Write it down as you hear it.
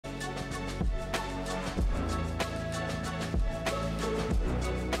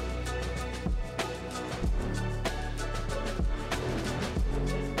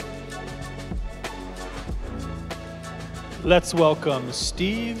Let's welcome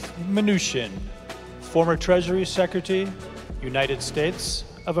Steve Mnuchin, former Treasury Secretary, United States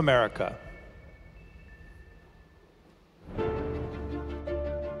of America.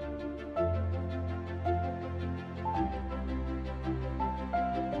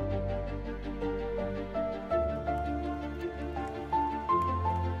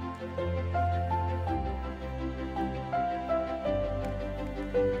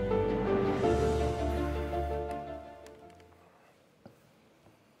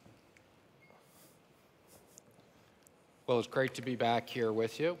 Well, it's great to be back here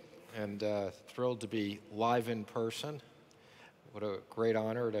with you, and thrilled to be live in person. What a great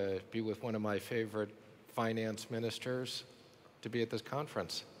honor to be with one of my favorite finance ministers to be at this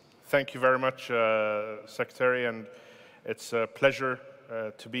conference. Thank you very much, Secretary, and it's a pleasure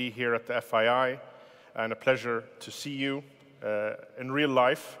to be here at the FII, and a pleasure to see you in real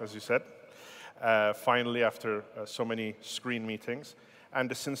life, as you said, finally after so many screen meetings,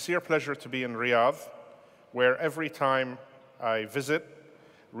 and a sincere pleasure to be in Riyadh, where every time I visit,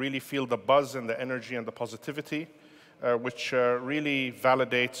 really feel the buzz and the energy and the positivity, which really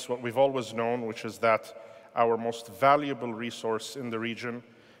validates what we've always known, which is that our most valuable resource in the region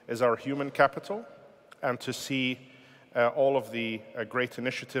is our human capital, and to see all of the great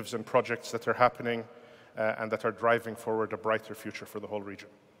initiatives and projects that are happening and that are driving forward a brighter future for the whole region.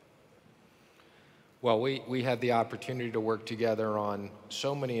 Well, we had the opportunity to work together on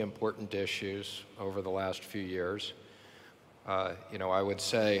so many important issues over the last few years. You know, I would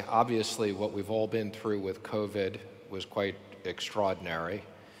say, obviously, what we've all been through with COVID was quite extraordinary.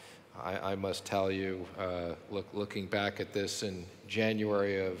 I must tell you, looking back at this in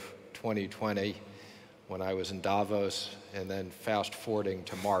January of 2020, when I was in Davos, and then fast forwarding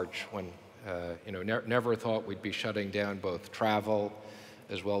to March, when, you know, never thought we'd be shutting down both travel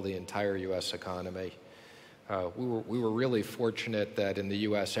as well the entire U.S. economy. We were really fortunate that in the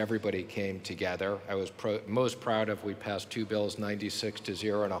U.S. everybody came together. I was most proud of we passed two bills,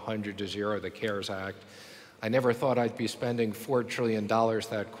 96-0 and 100-0, the CARES Act. I never thought I'd be spending $4 trillion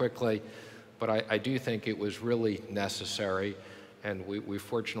that quickly, but I do think it was really necessary, and we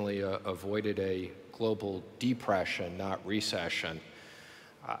fortunately avoided a global depression, not recession.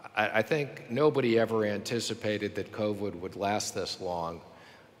 I think nobody ever anticipated that COVID would last this long.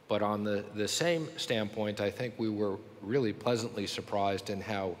 But on the same standpoint, I think we were really pleasantly surprised in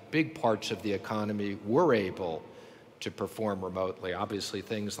how big parts of the economy were able to perform remotely. Obviously,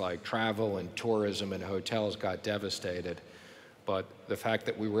 things like travel and tourism and hotels got devastated. But the fact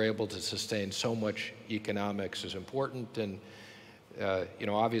that we were able to sustain so much economics is important. And you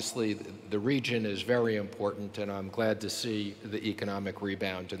know, obviously, the region is very important, and I'm glad to see the economic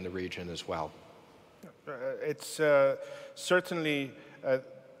rebound in the region as well. It's certainly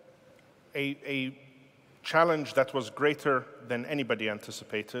a challenge that was greater than anybody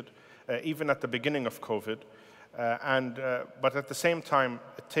anticipated, even at the beginning of COVID. But at the same time,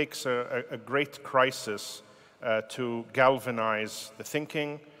 it takes a great crisis to galvanize the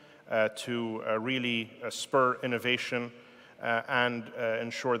thinking, to really spur innovation, and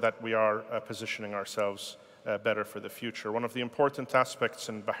ensure that we are positioning ourselves better for the future. One of the important aspects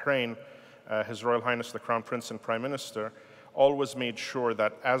in Bahrain, His Royal Highness the Crown Prince and Prime Minister always made sure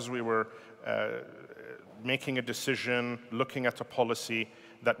that as we were making a decision, looking at a policy,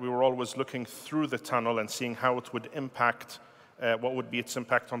 that we were always looking through the tunnel and seeing how it would impact, what would be its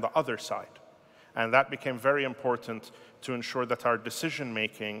impact on the other side. And that became very important to ensure that our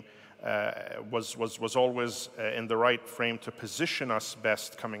decision-making was always in the right frame to position us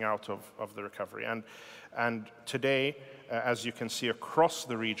best coming out of the recovery. And today, as you can see across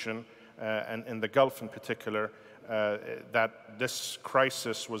the region, and in the Gulf in particular, that this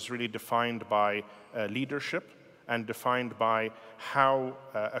crisis was really defined by leadership and defined by how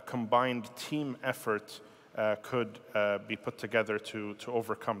a combined team effort could be put together to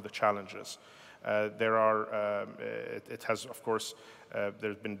overcome the challenges. It has, of course,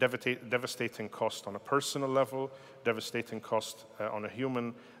 there's been devastating cost on a personal level, devastating cost on a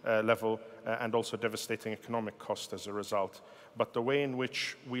human level, and also devastating economic cost as a result. But the way in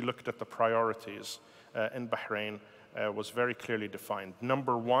which we looked at the priorities in Bahrain was very clearly defined.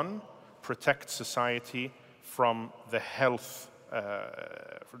 Number one, protect society from the health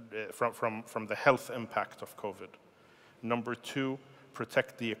from the health impact of COVID. Number two,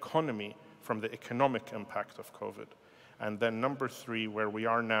 protect the economy from the economic impact of COVID. And then number three, where we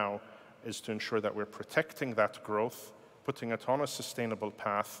are now, is to ensure that we're protecting that growth, putting it on a sustainable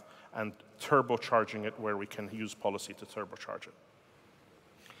path, and turbocharging it where we can use policy to turbocharge it.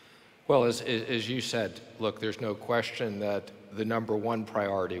 Well, as you said, look, there's no question that the number one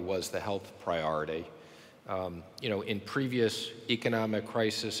priority was the health priority. In previous economic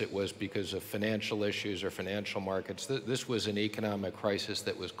crisis, it was because of financial issues or financial markets. This was an economic crisis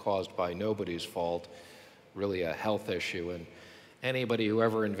that was caused by nobody's fault, really a health issue. And anybody who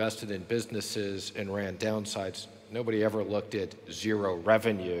ever invested in businesses and ran downsides, nobody ever looked at zero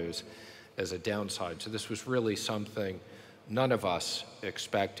revenues as a downside. So this was really something none of us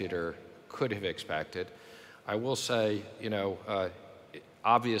expected or could have expected. I will say,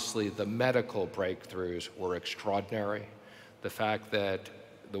 obviously the medical breakthroughs were extraordinary. The fact that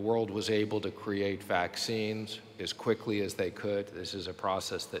the world was able to create vaccines as quickly as they could, this is a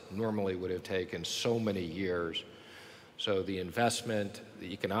process that normally would have taken so many years. So the investment,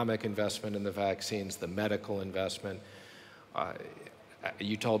 the economic investment in the vaccines, the medical investment,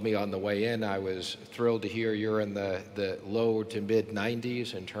 you told me on the way in, I was thrilled to hear you're in the low to mid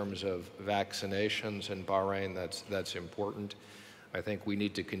 90s in terms of vaccinations in Bahrain. That's important. I think we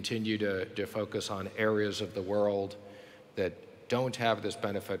need to continue to focus on areas of the world that don't have this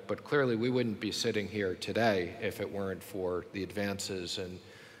benefit, but clearly we wouldn't be sitting here today if it weren't for the advances in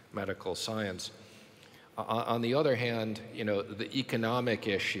medical science. On the other hand, the economic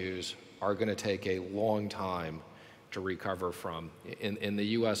issues are going to take a long time to recover from. In the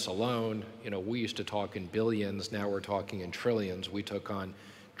US alone, we used to talk in billions, now we're talking in trillions. We took on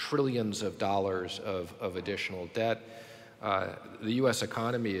trillions of dollars of additional debt. The US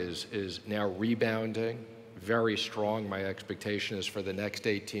economy is now rebounding, very strong. My expectation is for the next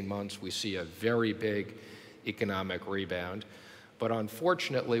 18 months, we see a very big economic rebound. But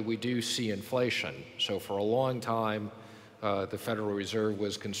unfortunately, we do see inflation. So for a long time, the Federal Reserve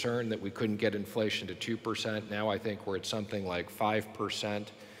was concerned that we couldn't get inflation to 2%. Now I think we're at something like 5%.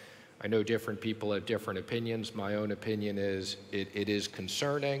 I know different people have different opinions. My own opinion is it is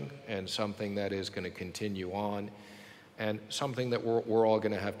concerning and something that is going to continue on and something that we're all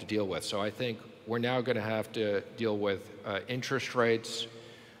going to have to deal with. So I think we're now going to have to deal with interest rates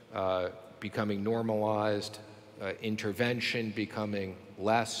becoming normalized, intervention becoming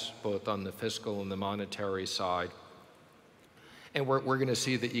less, both on the fiscal and the monetary side. And we're going to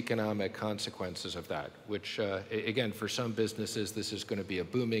see the economic consequences of that, which, again, for some businesses, this is going to be a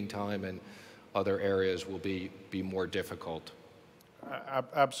booming time, and other areas will be more difficult.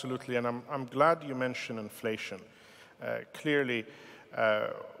 Absolutely, and I'm glad you mentioned inflation. Clearly,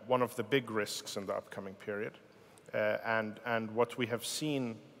 one of the big risks in the upcoming period, and what we have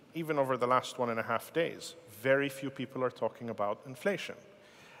seen even over the last 1.5 days, very few people are talking about inflation,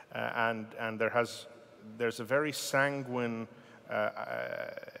 and there's a very sanguine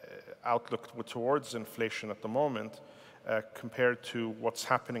outlook towards inflation at the moment compared to what's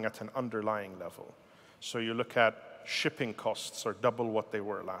happening at an underlying level. So you look at shipping costs are double what they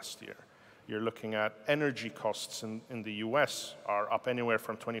were last year. You're looking at energy costs in the US are up anywhere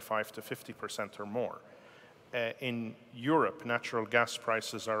from 25 to 50% or more. In Europe, natural gas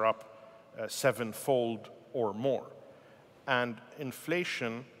prices are up 7-fold or more. And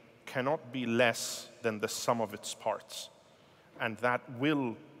inflation cannot be less than the sum of its parts. And that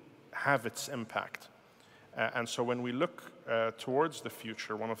will have its impact. And so when we look towards the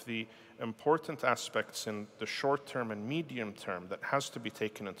future, one of the important aspects in the short term and medium term that has to be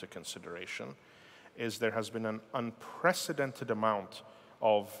taken into consideration is there has been an unprecedented amount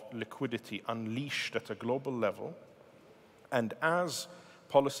of liquidity unleashed at a global level. And as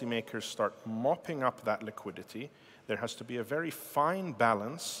policymakers start mopping up that liquidity, there has to be a very fine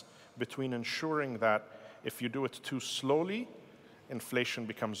balance between ensuring that if you do it too slowly, inflation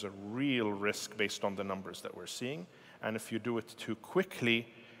becomes a real risk based on the numbers that we're seeing. And if you do it too quickly,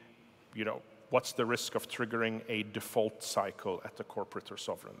 what's the risk of triggering a default cycle at the corporate or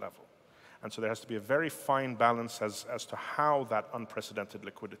sovereign level? And so there has to be a very fine balance as to how that unprecedented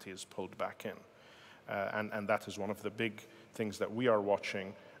liquidity is pulled back in. And that is one of the big things that we are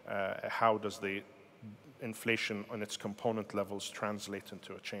watching. How does the inflation on its component levels translate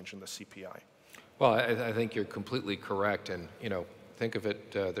into a change in the CPI? Well, I think you're completely correct. And, think of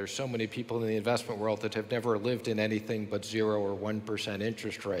it, there's so many people in the investment world that have never lived in anything but 0 or 1%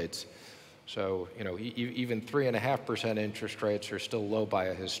 interest rates. So, even 3.5% interest rates are still low by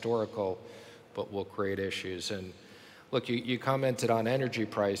a historical, but will create issues. And look, you commented on energy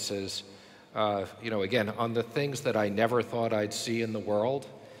prices. Again, on the things that I never thought I'd see in the world,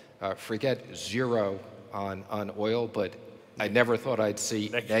 forget zero on oil, but I never thought I'd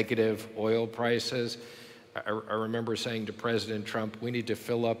see negative oil prices. I remember saying to President Trump, we need to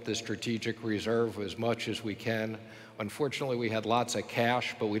fill up the strategic reserve as much as we can. Unfortunately, we had lots of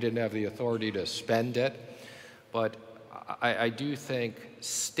cash, but we didn't have the authority to spend it. But I do think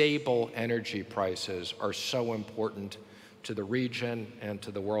stable energy prices are so important to the region and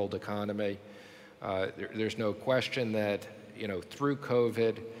to the world economy. There's no question that, through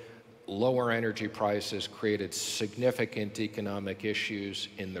COVID, lower energy prices created significant economic issues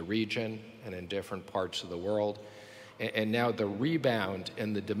in the region and in different parts of the world. And now the rebound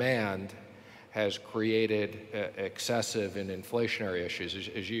in the demand has created excessive and inflationary issues.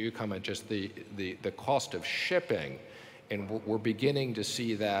 As you comment, just the cost of shipping, and we're beginning to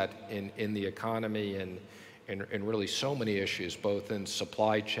see that in the economy and really so many issues, both in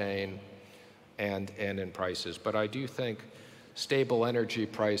supply chain and in prices. But I do think stable energy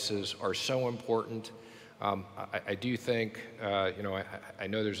prices are so important. I do think, I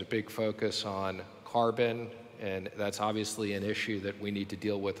know there's a big focus on carbon, and that's obviously an issue that we need to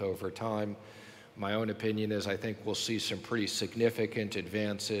deal with over time. My own opinion is I think we'll see some pretty significant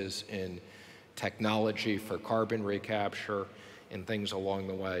advances in technology for carbon recapture and things along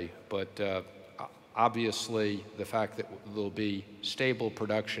the way. But obviously, the fact that there'll be stable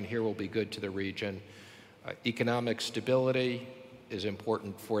production here will be good to the region. Economic stability is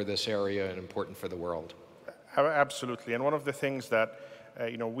important for this area and important for the world. Absolutely, and one of the things that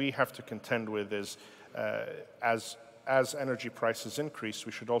we have to contend with is as energy prices increase,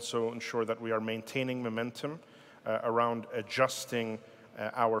 we should also ensure that we are maintaining momentum around adjusting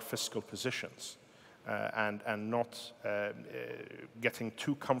our fiscal positions and not getting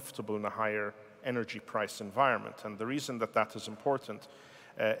too comfortable in a higher energy price environment. And the reason that that is important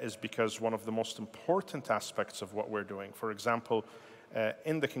is because one of the most important aspects of what we're doing, for example,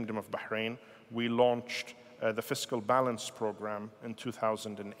 in the Kingdom of Bahrain, we launched the Fiscal Balance Program in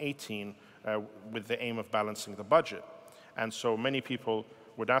 2018 with the aim of balancing the budget. And so many people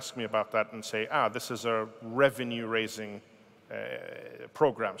would ask me about that and say, this is a revenue-raising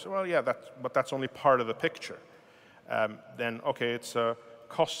program. So, well, yeah, but that's only part of the picture. Then, okay, it's a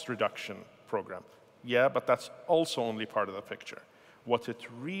cost reduction program. Yeah, but that's also only part of the picture. What it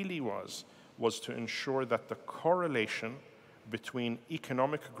really was to ensure that the correlation between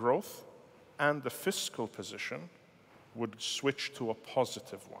economic growth and the fiscal position would switch to a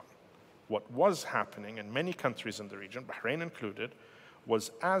positive one. What was happening in many countries in the region, Bahrain included,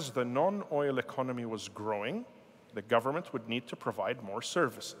 was as the non-oil economy was growing, the government would need to provide more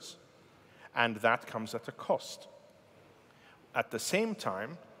services. And that comes at a cost. At the same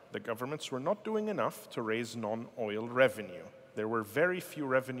time, the governments were not doing enough to raise non-oil revenue. There were very few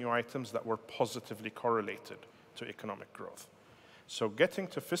revenue items that were positively correlated to economic growth. So getting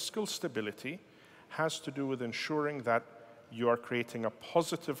to fiscal stability has to do with ensuring that you are creating a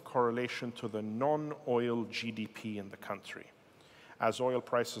positive correlation to the non-oil GDP in the country. As oil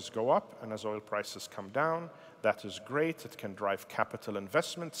prices go up and as oil prices come down, that is great. It can drive capital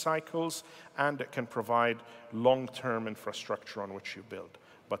investment cycles, and it can provide long-term infrastructure on which you build.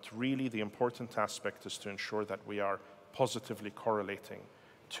 But really, the important aspect is to ensure that we are positively correlating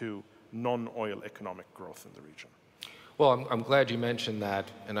to non-oil economic growth in the region. Well, I'm glad you mentioned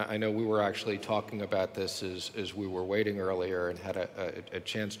that, and I know we were actually talking about this as we were waiting earlier and had a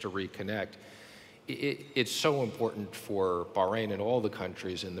chance to reconnect. It's so important for Bahrain and all the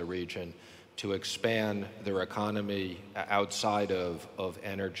countries in the region to expand their economy outside of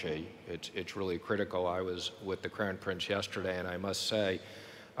energy. It's really critical. I was with the Crown Prince yesterday, and I must say,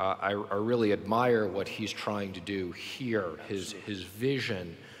 I really admire what he's trying to do here, his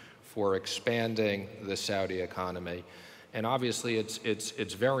vision for expanding the Saudi economy. And obviously,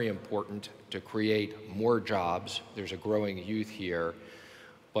 it's very important to create more jobs. There's a growing youth here.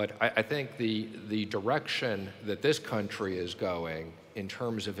 But I think the direction that this country is going in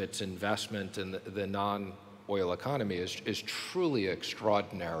terms of its investment in the non-oil economy is truly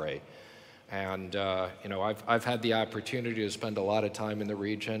extraordinary. And I've had the opportunity to spend a lot of time in the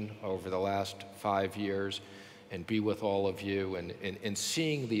region over the last 5 years and be with all of you and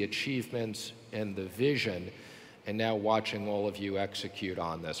seeing the achievements and the vision, and now watching all of you execute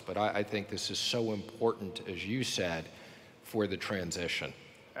on this. But I think this is so important, as you said, for the transition.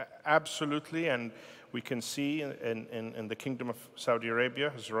 Absolutely, and we can see in the Kingdom of Saudi Arabia,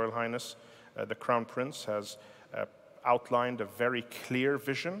 His Royal Highness, the Crown Prince has outlined a very clear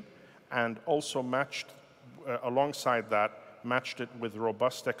vision, and also alongside that, matched it with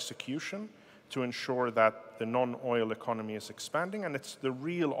robust execution to ensure that the non-oil economy is expanding, and it's the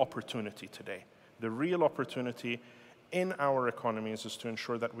real opportunity today. The real opportunity in our economies is to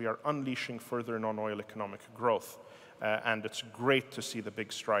ensure that we are unleashing further non-oil economic growth. And it's great to see the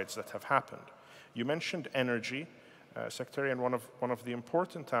big strides that have happened. You mentioned energy, Secretary, and one of the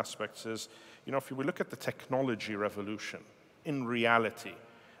important aspects is, if we look at the technology revolution, in reality,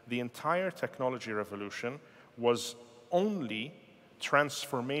 the entire technology revolution was only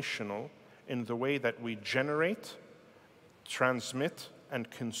transformational in the way that we generate, transmit, and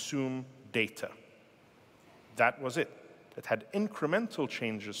consume data. that was it. It had incremental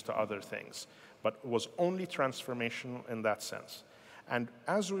changes to other things, but was only transformational in that sense. And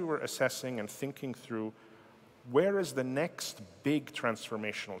as we were assessing and thinking through where is the next big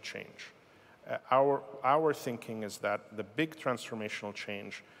transformational change, our thinking is that the big transformational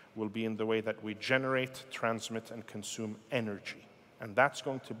change will be in the way that we generate, transmit, and consume energy. And that's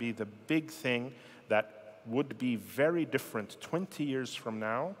going to be the big thing that would be very different 20 years from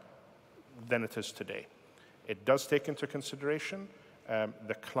now than it is today. It does take into consideration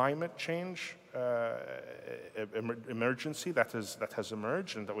the climate change emergency that has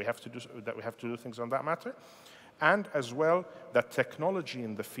emerged, and that we have to do things on that matter, and as well that technology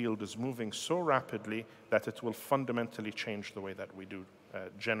in the field is moving so rapidly that it will fundamentally change the way that we do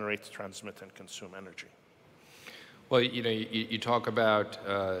generate, transmit, and consume energy. Well, you know, you talk about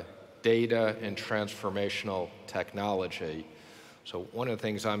data and transformational technology. So one of the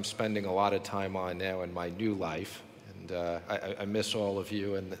things I'm spending a lot of time on now in my new life, and I miss all of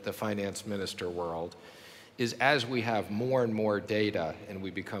you in the finance minister world, is as we have more and more data and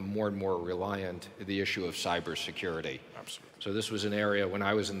we become more and more reliant, the issue of cybersecurity. Absolutely. So this was an area when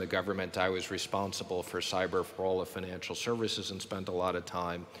I was in the government, I was responsible for cyber for all of financial services and spent a lot of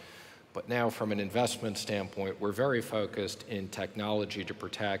time. But now from an investment standpoint, we're very focused in technology to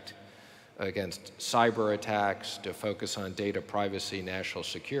protect against cyber attacks, to focus on data privacy, national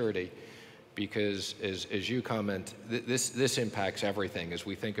security, because as you comment, this impacts everything. As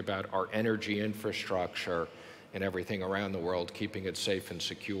we think about our energy infrastructure and everything around the world, keeping it safe and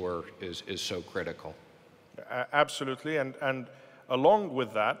secure is so critical. Absolutely, and along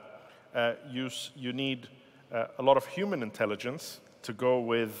with that, you need a lot of human intelligence to go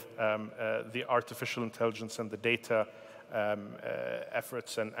with the artificial intelligence and the data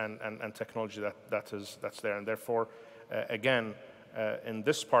efforts and technology that's there. And therefore, again, in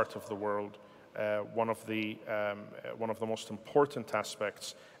this part of the world, one of the most important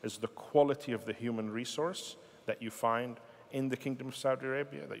aspects is the quality of the human resource that you find in the Kingdom of Saudi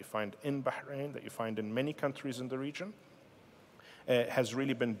Arabia, that you find in Bahrain, that you find in many countries in the region, has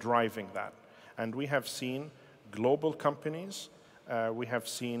really been driving that. And we have seen global companies, we have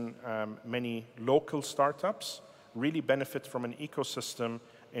seen many local startups really benefit from an ecosystem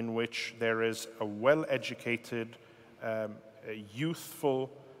in which there is a well-educated, youthful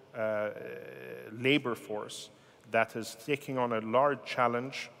labor force that is taking on a large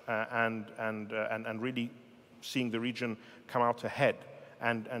challenge and really seeing the region come out ahead.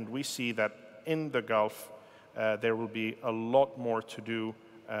 And we see that in the Gulf, there will be a lot more to do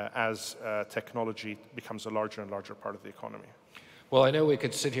as technology becomes a larger and larger part of the economy. Well, I know we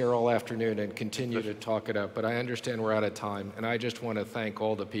could sit here all afternoon and continue to talk it up, but I understand we're out of time, and I just want to thank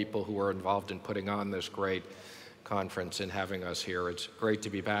all the people who are involved in putting on this great conference and having us here. It's great to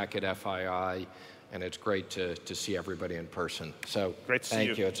be back at FII, and it's great to see everybody in person. So great to see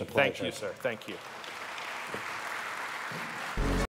thank you. It's a pleasure. Thank you, sir. Thank you.